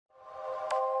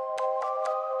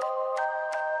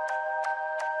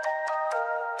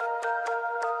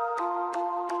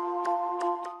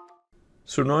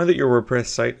So now that your WordPress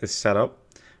site is set up,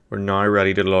 we're now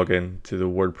ready to log in to the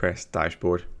WordPress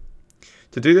dashboard.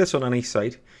 To do this on any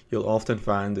site, you'll often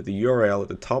find that the URL at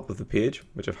the top of the page,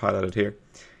 which I've highlighted here,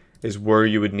 is where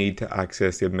you would need to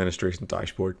access the administration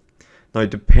dashboard. Now,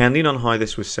 depending on how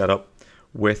this was set up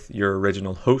with your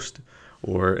original host,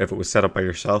 or if it was set up by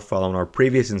yourself following our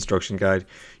previous instruction guide,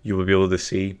 you will be able to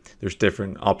see there's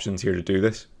different options here to do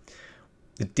this.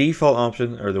 The default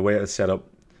option, or the way it's set up,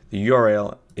 the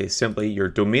URL is simply your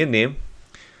domain name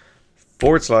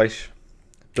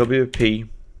 /WP-admin.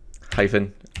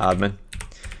 And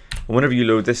whenever you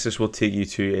load this will take you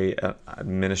to an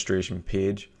administration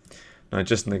page. Now,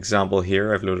 just an example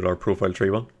here, I've loaded our profile tree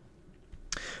one.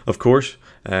 Of course,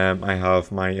 I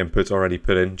have my inputs already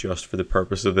put in just for the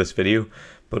purpose of this video,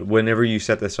 but whenever you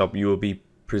set this up, you will be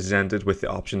presented with the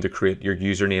option to create your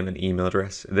username and email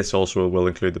address. This also will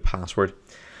include the password.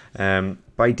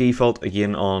 By default,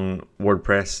 again on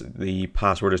WordPress, the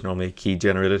password is normally key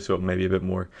generated, so it may be a bit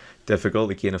more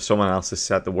difficult. Again, if someone else has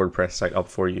set the WordPress site up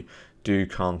for you, do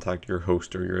contact your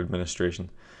host or your administration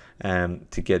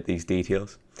to get these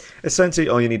details. Essentially,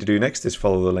 all you need to do next is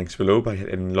follow the links below by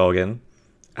hitting login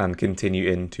and continue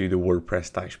into the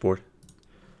WordPress dashboard.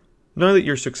 Now that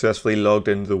you're successfully logged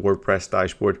into the WordPress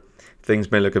dashboard,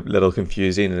 things may look a little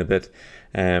confusing and a bit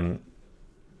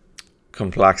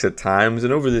complex at times,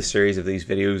 and over this series of these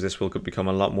videos this will become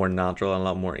a lot more natural and a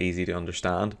lot more easy to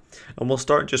understand. And we'll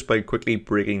start just by quickly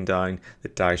breaking down the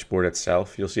dashboard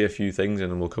itself. You'll see a few things and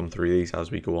then we'll come through these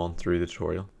as we go on through the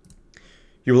tutorial.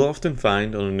 You will often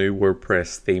find on a new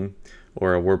WordPress theme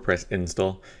or a WordPress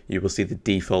install, you will see the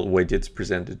default widgets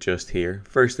presented just here.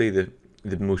 Firstly, the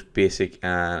most basic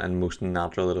and most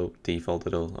natural default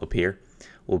that'll appear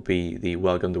will be the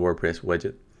Welcome to WordPress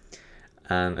widget.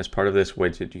 And as part of this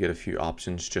widget, you get a few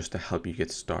options just to help you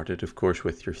get started, of course,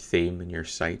 with your theme and your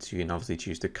site. So you can obviously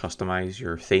choose to customize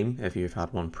your theme if you've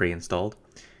had one pre-installed,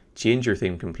 change your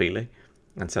theme completely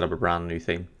and set up a brand new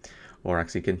theme, or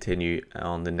actually continue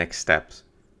on the next steps.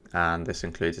 And this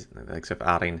includes the likes of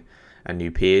adding a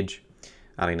new page,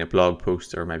 adding a blog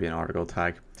post or maybe an article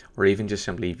tag, or even just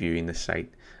simply viewing the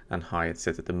site and how it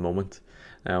sits at the moment.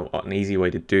 Now, an easy way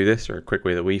to do this, or a quick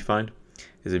way that we found,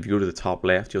 is if you go to the top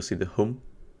left, you'll see the home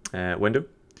window.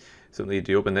 Simply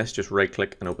to open this, just right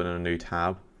click and open in a new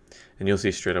tab, and you'll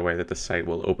see straight away that the site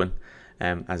will open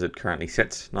as it currently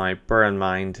sits. Now, bear in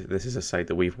mind, this is a site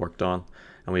that we've worked on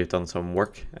and we've done some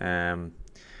work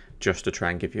just to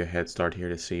try and give you a head start here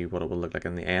to see what it will look like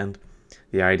in the end.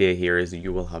 The idea here is that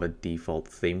you will have a default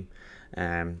theme.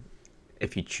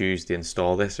 If you choose to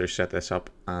install this or set this up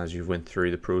as you went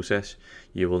through the process,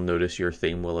 you will notice your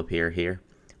theme will appear here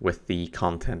with the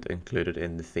content included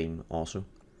in the theme also.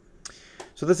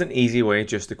 So that's an easy way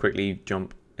just to quickly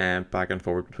jump back and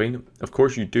forward between. Of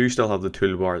course, you do still have the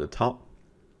toolbar at the top.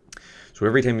 So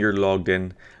every time you're logged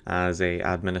in as an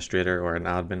administrator or an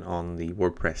admin on the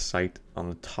WordPress site, on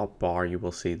the top bar you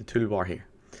will see the toolbar here.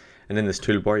 And in this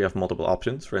toolbar you have multiple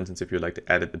options. For instance, if you'd like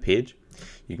to edit the page,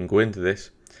 you can go into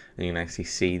this and you can actually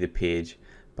see the page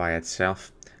by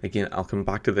itself. Again, I'll come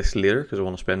back to this later because I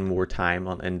want to spend more time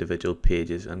on individual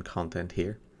pages and content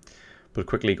here. But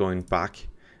quickly going back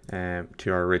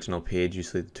to our original page, you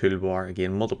see the toolbar.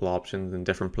 Again, multiple options and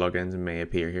different plugins may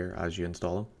appear here as you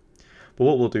install them. But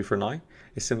what we'll do for now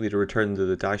is simply to return to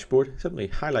the dashboard, simply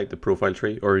highlight the profile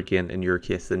tree, or again, in your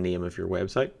case, the name of your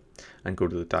website, and go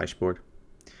to the dashboard.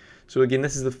 So again,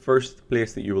 this is the first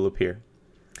place that you will appear.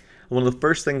 And one of the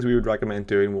first things we would recommend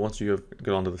doing once you have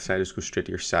got onto the site is go straight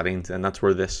to your settings, and that's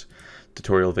where this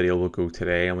tutorial video will go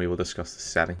today, and we will discuss the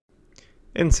settings.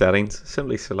 In settings,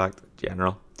 simply select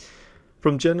general.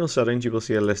 From general settings, you will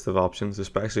see a list of options,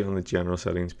 especially on the general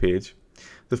settings page.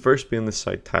 The first being the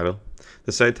site title.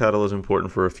 The site title is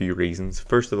important for a few reasons.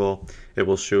 First of all, it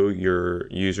will show your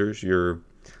users, your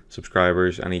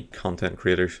subscribers, any content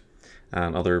creators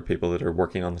and other people that are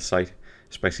working on the site,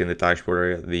 especially in the dashboard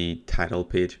area, the title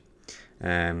page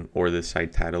or the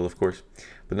site title, of course.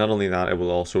 But not only that, it will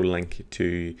also link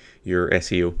to your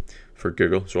SEO for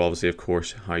Google. So obviously, of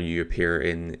course, how you appear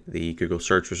in the Google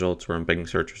search results or in Bing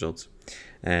search results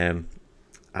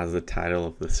as the title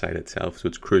of the site itself. So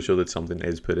it's crucial that something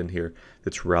is put in here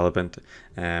that's relevant,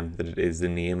 that it is the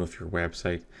name of your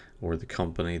website or the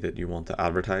company that you want to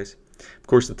advertise. Of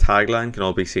course, the tagline can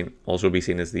also be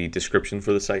seen as the description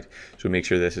for the site, so make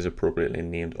sure this is appropriately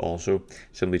named also.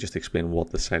 Simply just explain what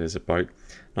the site is about.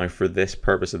 Now, for this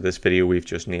purpose of this video, we've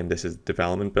just named this as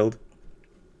development build,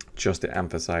 just to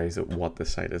emphasize what the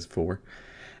site is for.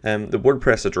 The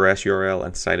WordPress address URL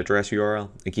and site address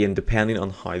URL, again, depending on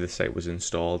how the site was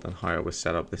installed and how it was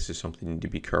set up, this is something you need to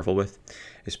be careful with,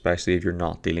 especially if you're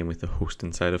not dealing with the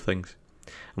hosting side of things.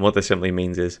 And what this simply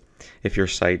means is if your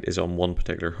site is on one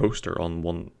particular host or on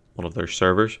one of their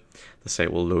servers, the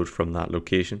site will load from that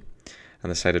location.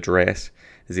 And the site address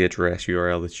is the address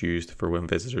URL that's used for when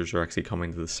visitors are actually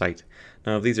coming to the site.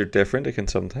 Now, if these are different, it can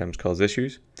sometimes cause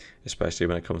issues, especially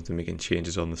when it comes to making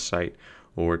changes on the site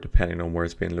or depending on where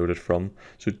it's being loaded from.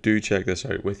 So do check this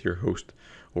out with your host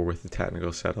or with the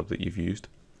technical setup that you've used.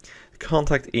 The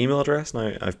contact email address,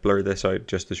 now I've blurred this out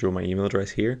just to show my email address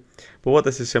here, but what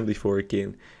this is simply for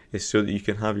again is so that you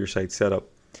can have your site set up,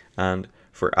 and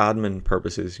for admin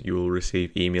purposes you will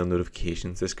receive email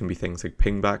notifications. This can be things like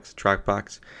pingbacks,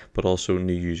 trackbacks, but also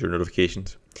new user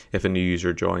notifications. If a new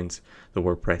user joins the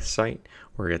WordPress site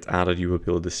or gets added, you will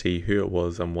be able to see who it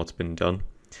was and what's been done.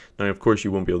 Now, of course,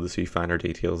 you won't be able to see finer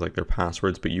details like their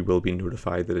passwords, but you will be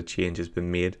notified that a change has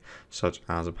been made, such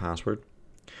as a password.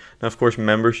 Now, of course,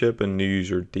 membership and new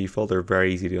user default are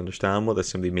very easy to understand. What this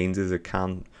simply means is it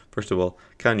can, first of all,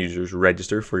 can users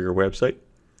register for your website?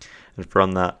 And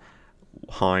from that,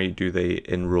 how do they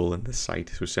enroll in the site?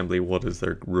 So simply, what is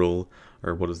their role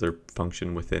or what is their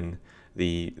function within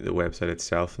the website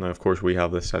itself? Now, of course, we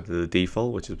have this set to the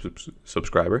default, which is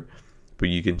subscriber, but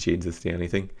you can change this to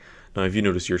anything. Now, if you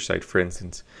notice your site, for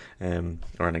instance,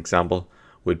 or an example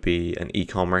would be an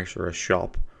e-commerce or a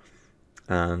shop,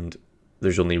 and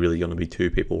there's only really going to be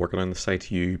two people working on the site,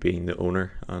 you being the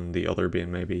owner and the other being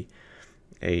maybe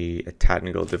a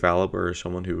technical developer or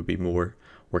someone who would be more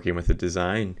working with the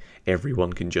design.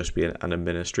 Everyone can just be an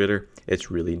administrator. It's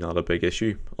really not a big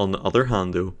issue. On the other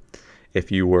hand though,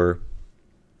 if you were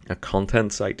a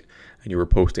content site and you were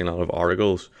posting a lot of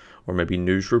articles or maybe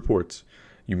news reports,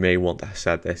 you may want to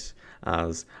set this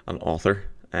as an author,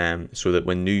 so that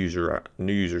when new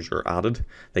users are added,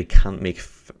 they can't make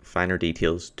finer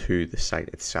details to the site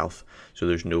itself. So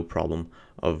there's no problem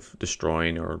of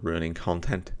destroying or ruining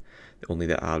content. Only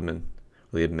the admin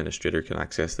or the administrator can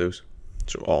access those.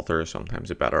 So author is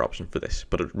sometimes a better option for this,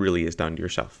 but it really is down to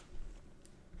yourself.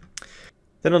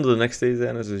 Then on to the next stage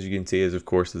then, as you can see, is of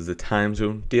course is the time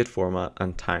zone, date format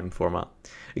and time format.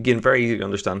 Again, very easy to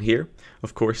understand here.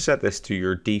 Of course, set this to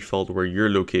your default where your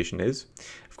location is.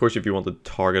 Of course, if you want to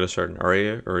target a certain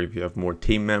area, or if you have more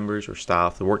team members or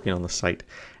staff that are working on the site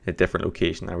in a different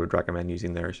location, I would recommend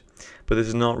using theirs. But this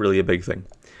is not really a big thing.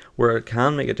 Where it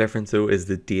can make a difference though is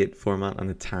the date format and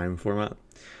the time format.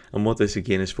 And what this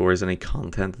again is for is any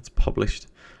content that's published.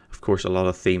 Of course, a lot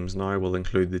of themes now will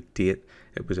include the date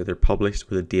it was either published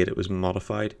or the date it was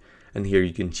modified, and here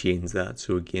you can change that.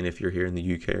 So again, if you're here in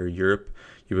the UK or Europe,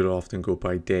 you would often go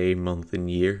by day, month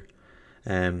and year.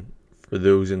 For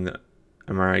those in the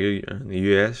America and the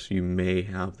US, you may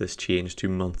have this changed to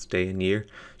month, day and year.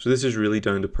 So this is really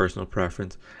down to personal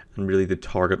preference and really the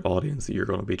target audience that you're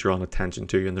going to be drawing attention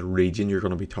to and the region you're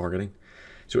going to be targeting.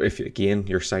 So if again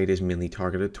your site is mainly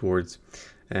targeted towards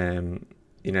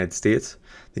United States,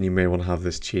 then you may want to have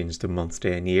this changed to month,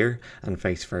 day and year, and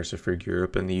vice versa for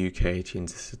Europe and the UK,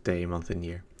 change this to day, month and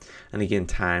year. And again,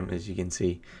 time, as you can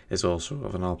see, is also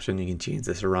of an option. You can change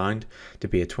this around to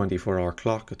be a 24-hour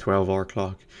clock, a 12-hour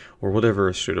clock, or whatever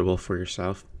is suitable for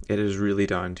yourself. It is really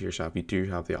down to yourself. You do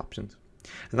have the options.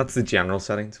 And that's the general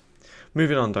settings.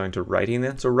 Moving on down to writing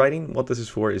then. So writing, what this is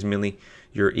for is mainly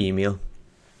your email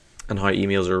and how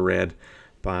emails are read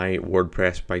by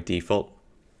WordPress by default.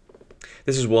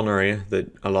 This is one area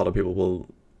that a lot of people will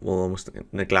almost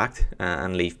neglect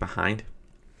and leave behind,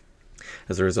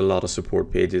 as there is a lot of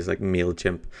support pages like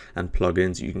MailChimp and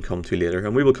plugins you can come to later,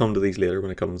 and we will come to these later when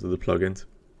it comes to the plugins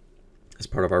as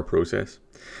part of our process.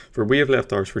 For we have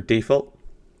left ours for default.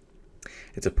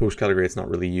 It's a post category, it's not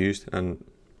really used, and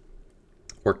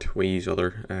we use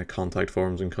other contact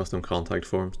forms and custom contact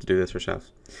forms to do this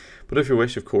ourselves. But if you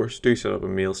wish, of course, do set up a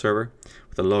mail server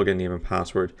with a login name and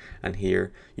password, and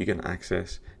here you can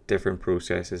access different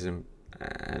processes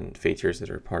and features that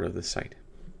are part of the site.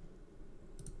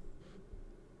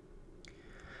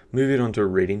 Moving on to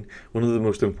reading, one of the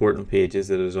most important pages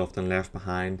that is often left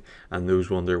behind, and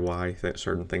those wonder why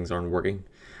certain things aren't working.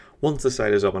 Once the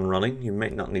site is up and running, you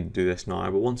might not need to do this now,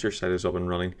 but once your site is up and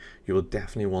running, you will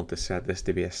definitely want to set this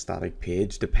to be a static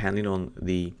page depending on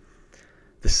the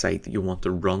site that you want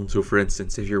to run. So for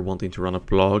instance, if you're wanting to run a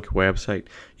blog website,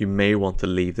 you may want to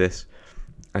leave this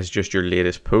as just your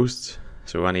latest posts.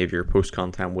 So any of your post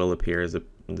content will appear as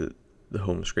the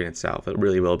home screen itself. It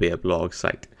really will be a blog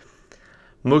site.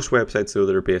 Most websites though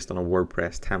that are based on a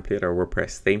WordPress template or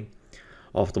WordPress theme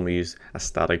often we use a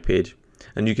static page.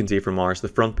 And you can see from ours, the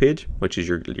front page, which is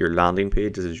your landing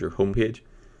page, this is your home page,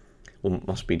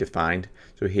 must be defined.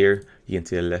 So here you can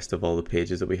see a list of all the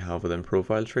pages that we have within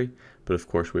Profile Tree, but of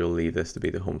course we'll leave this to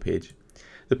be the home page.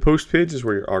 The post page is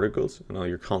where your articles and all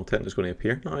your content is going to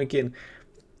appear. Now again,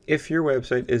 if your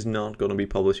website is not going to be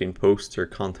publishing posts or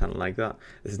content like that,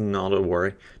 it's not a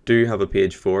worry. Do have a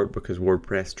page for it, because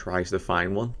WordPress tries to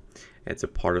find one. It's a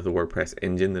part of the WordPress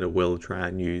engine that it will try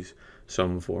and use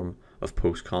some form of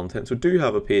post content. So do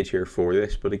have a page here for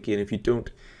this, but again, if you don't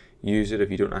use it,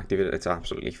 if you don't activate it, it's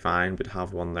absolutely fine, but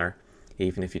have one there.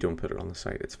 Even if you don't put it on the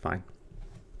site, it's fine.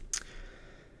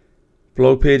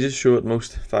 Blog pages show at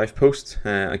most 5 posts.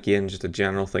 Again, just a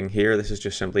general thing here. This is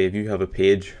just simply if you have a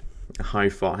page, how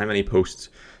many posts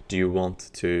do you want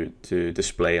to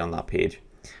display on that page?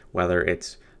 Whether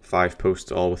it's 5 posts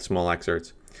all with small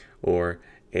excerpts, or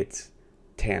it's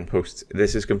 10 posts.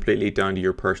 This is completely down to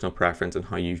your personal preference and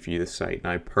how you view the site.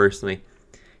 Now personally,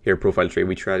 here at Profile Tree,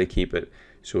 we try to keep it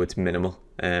so it's minimal,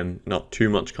 not too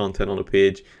much content on a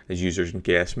page, as users and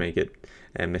guests may get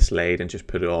misled and just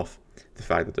put it off the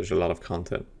fact that there's a lot of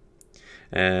content.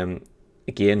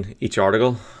 Again, each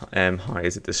article, how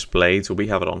is it displayed? So we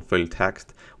have it on full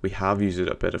text. We have used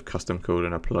a bit of custom code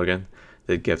in a plugin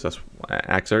that gives us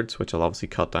excerpts, which will obviously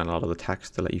cut down a lot of the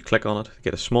text to let you click on it,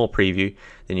 get a small preview,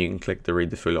 then you can click to read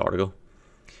the full article.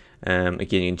 Again,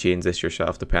 you can change this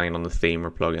yourself depending on the theme or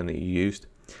plugin that you used.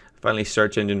 Finally,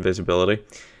 search engine visibility.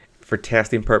 For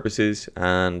testing purposes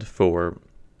and for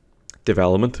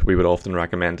development, we would often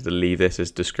recommend to leave this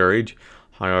as discouraged.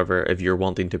 However, if you're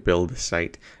wanting to build a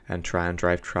site and try and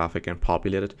drive traffic and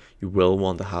populate it, you will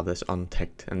want to have this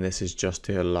unticked, and this is just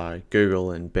to allow Google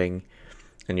and Bing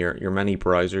and your many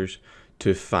browsers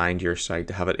to find your site,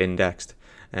 to have it indexed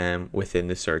within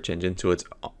the search engine. So it's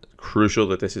crucial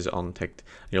that this is unticked.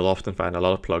 You'll often find a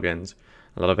lot of plugins,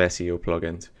 a lot of SEO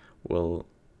plugins will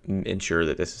ensure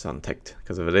that this is unticked,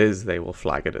 because if it is, they will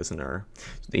flag it as an error.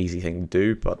 It's an easy thing to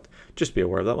do, but just be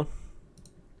aware of that one.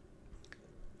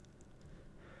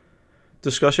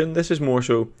 Discussion. This is more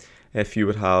so if you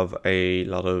would have a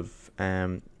lot of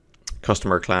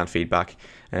customer client feedback,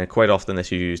 and quite often this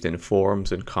is used in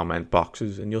forums and comment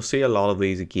boxes, and you'll see a lot of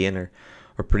these again are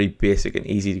pretty basic and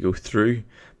easy to go through,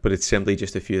 but it's simply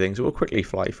just a few things that will quickly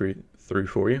fly through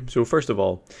for you. So first of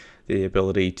all, the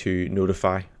ability to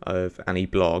notify of any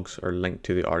blogs or link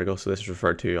to the article. So this is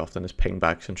referred to often as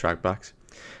pingbacks and trackbacks,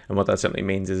 and what that simply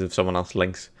means is if someone else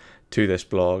links to this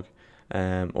blog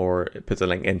or puts a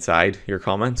link inside your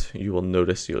comment, you will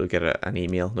notice, you'll get an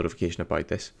email notification about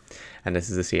this. And this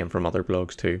is the same from other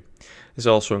blogs too. This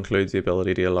also includes the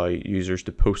ability to allow users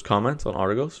to post comments on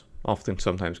articles. Often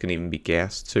sometimes can even be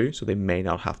guests too, so they may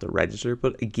not have to register,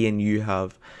 but again, you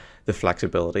have the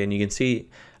flexibility. And you can see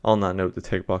on that note, the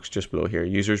tick box just below here,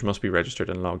 users must be registered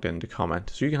and logged in to comment.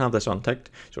 So you can have this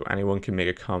unticked, so anyone can make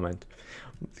a comment.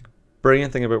 The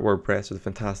brilliant thing about WordPress is a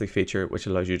fantastic feature which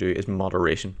allows you to do is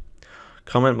moderation.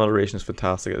 Comment moderation is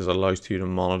fantastic, as it allows you to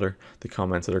monitor the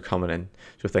comments that are coming in.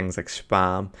 So things like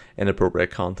spam, inappropriate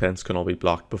contents can all be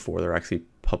blocked before they're actually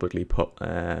publicly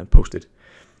posted.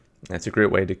 It's a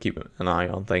great way to keep an eye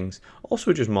on things.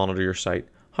 Also just monitor your site,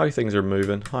 how things are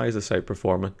moving, how is the site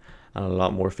performing, and a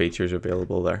lot more features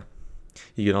available there.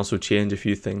 You can also change a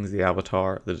few things, the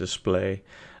avatar, the display,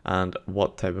 and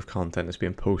what type of content is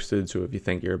being posted. So if you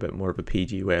think you're a bit more of a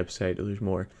PG website, or there's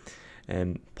more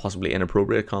possibly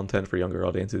inappropriate content for younger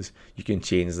audiences, you can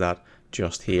change that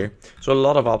just here. So a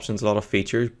lot of options, a lot of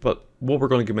features, but what we're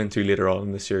going to come into later on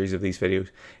in the series of these videos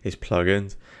is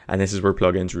plugins, and this is where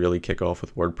plugins really kick off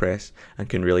with WordPress and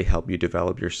can really help you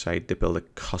develop your site to build a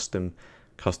custom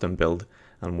build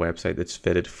and website that's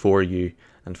fitted for you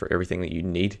and for everything that you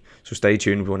need. So stay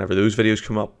tuned whenever those videos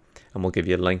come up, and we'll give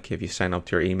you a link. If you sign up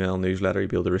to our email newsletter, you'll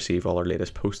be able to receive all our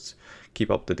latest posts.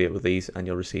 Keep up to date with these and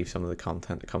you'll receive some of the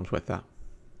content that comes with that.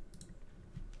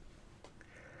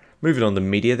 Moving on to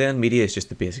media then. Media is just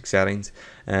the basic settings.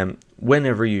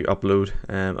 Whenever you upload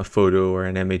a photo or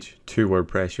an image to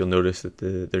WordPress, you'll notice that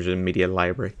there's a media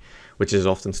library, which is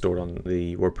often stored on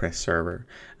the WordPress server.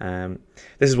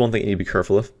 This is one thing you need to be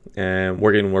careful of.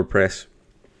 Working in WordPress,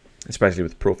 especially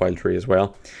with Profile Tree as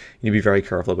well, you need to be very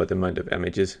careful about the amount of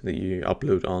images that you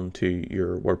upload onto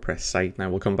your WordPress site. Now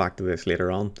we'll come back to this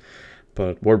later on,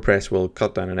 but WordPress will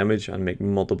cut down an image and make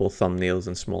multiple thumbnails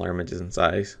and smaller images in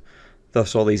size.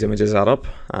 Thus all these images add up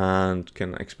and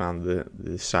can expand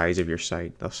the size of your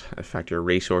site, thus affect your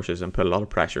resources and put a lot of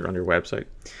pressure on your website.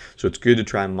 So it's good to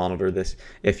try and monitor this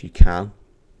if you can.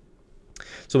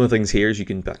 Some of the things here is you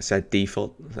can set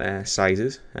default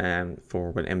sizes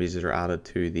for when images are added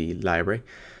to the library,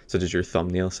 such as your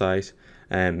thumbnail size,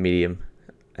 medium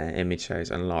image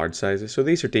size, and large sizes. So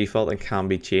these are default and can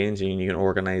be changed, and you can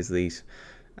organize these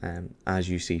as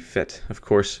you see fit. Of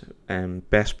course,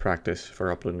 best practice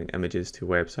for uploading images to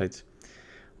websites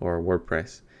or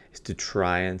WordPress is to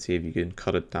try and see if you can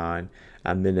cut it down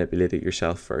and manipulate it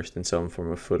yourself first in some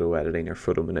form of photo editing or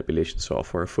photo manipulation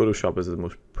software. Photoshop is the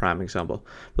most prime example,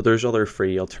 but there's other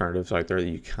free alternatives out there that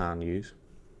you can use.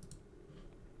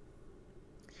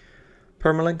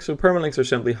 Permalinks. So permalinks are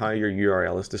simply how your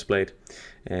URL is displayed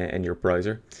in your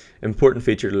browser. Important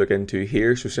feature to look into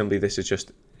here. So simply this is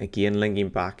just, again, linking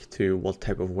back to what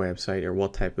type of website or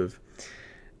what type of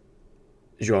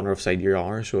genre of site you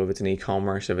are. So if it's an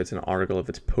e-commerce, if it's an article, if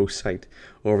it's a post site,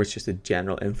 or if it's just a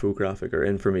general infographic or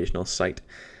informational site.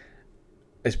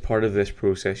 As part of this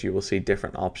process, you will see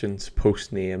different options.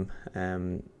 Post name.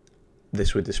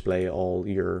 This would display all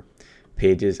your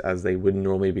pages as they would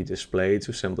normally be displayed.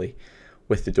 So simply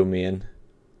with the domain,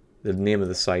 the name of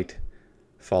the site,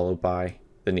 followed by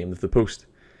the name of the post.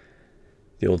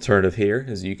 The alternative here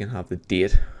is you can have the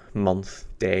date, month,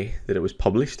 day that it was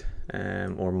published,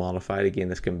 or modified. Again,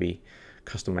 this can be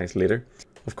customized later.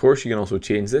 Of course, you can also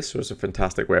change this. So it's a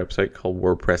fantastic website called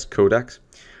WordPress Codex,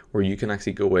 where you can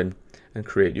actually go in and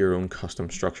create your own custom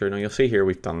structure. Now you'll see here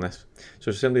we've done this.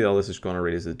 So simply all this is going to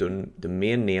read is the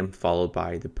domain name followed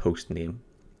by the post name.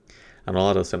 And all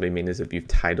that'll simply mean is if you've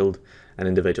titled an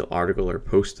individual article or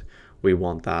post, we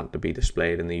want that to be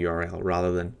displayed in the URL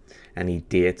rather than any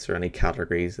dates or any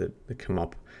categories that come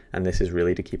up. And this is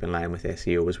really to keep in line with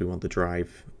SEO, as we want to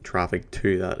drive traffic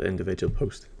to that individual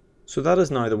post. So that is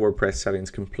now the WordPress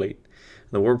settings complete.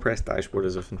 The WordPress dashboard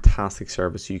is a fantastic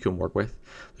service you can work with.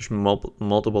 There's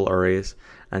multiple areas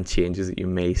and changes that you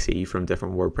may see from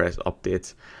different WordPress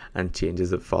updates and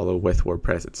changes that follow with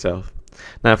WordPress itself.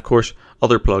 Now, of course,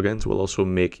 other plugins will also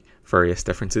make various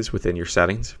differences within your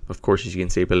settings. Of course, as you can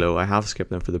see below, I have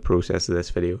skipped them for the process of this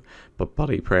video, but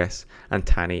BuddyPress and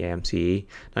TinyMCE.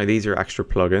 Now, these are extra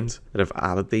plugins that have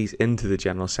added these into the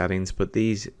general settings, but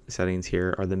these settings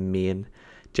here are the main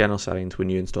general settings when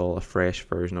you install a fresh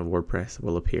version of WordPress that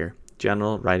will appear.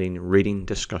 General, writing, reading,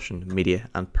 discussion, media,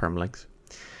 and permalinks.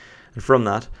 And from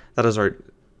that is our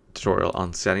tutorial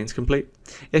on settings complete.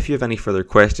 If you have any further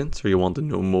questions or you want to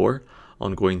know more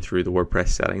on going through the WordPress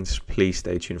settings, please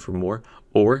stay tuned for more,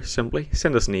 or simply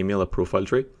send us an email at profile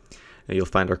tree, and you'll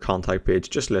find our contact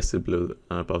page just listed below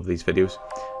and above these videos,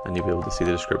 and you'll be able to see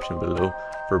the description below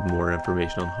for more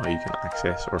information on how you can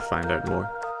access or find out more.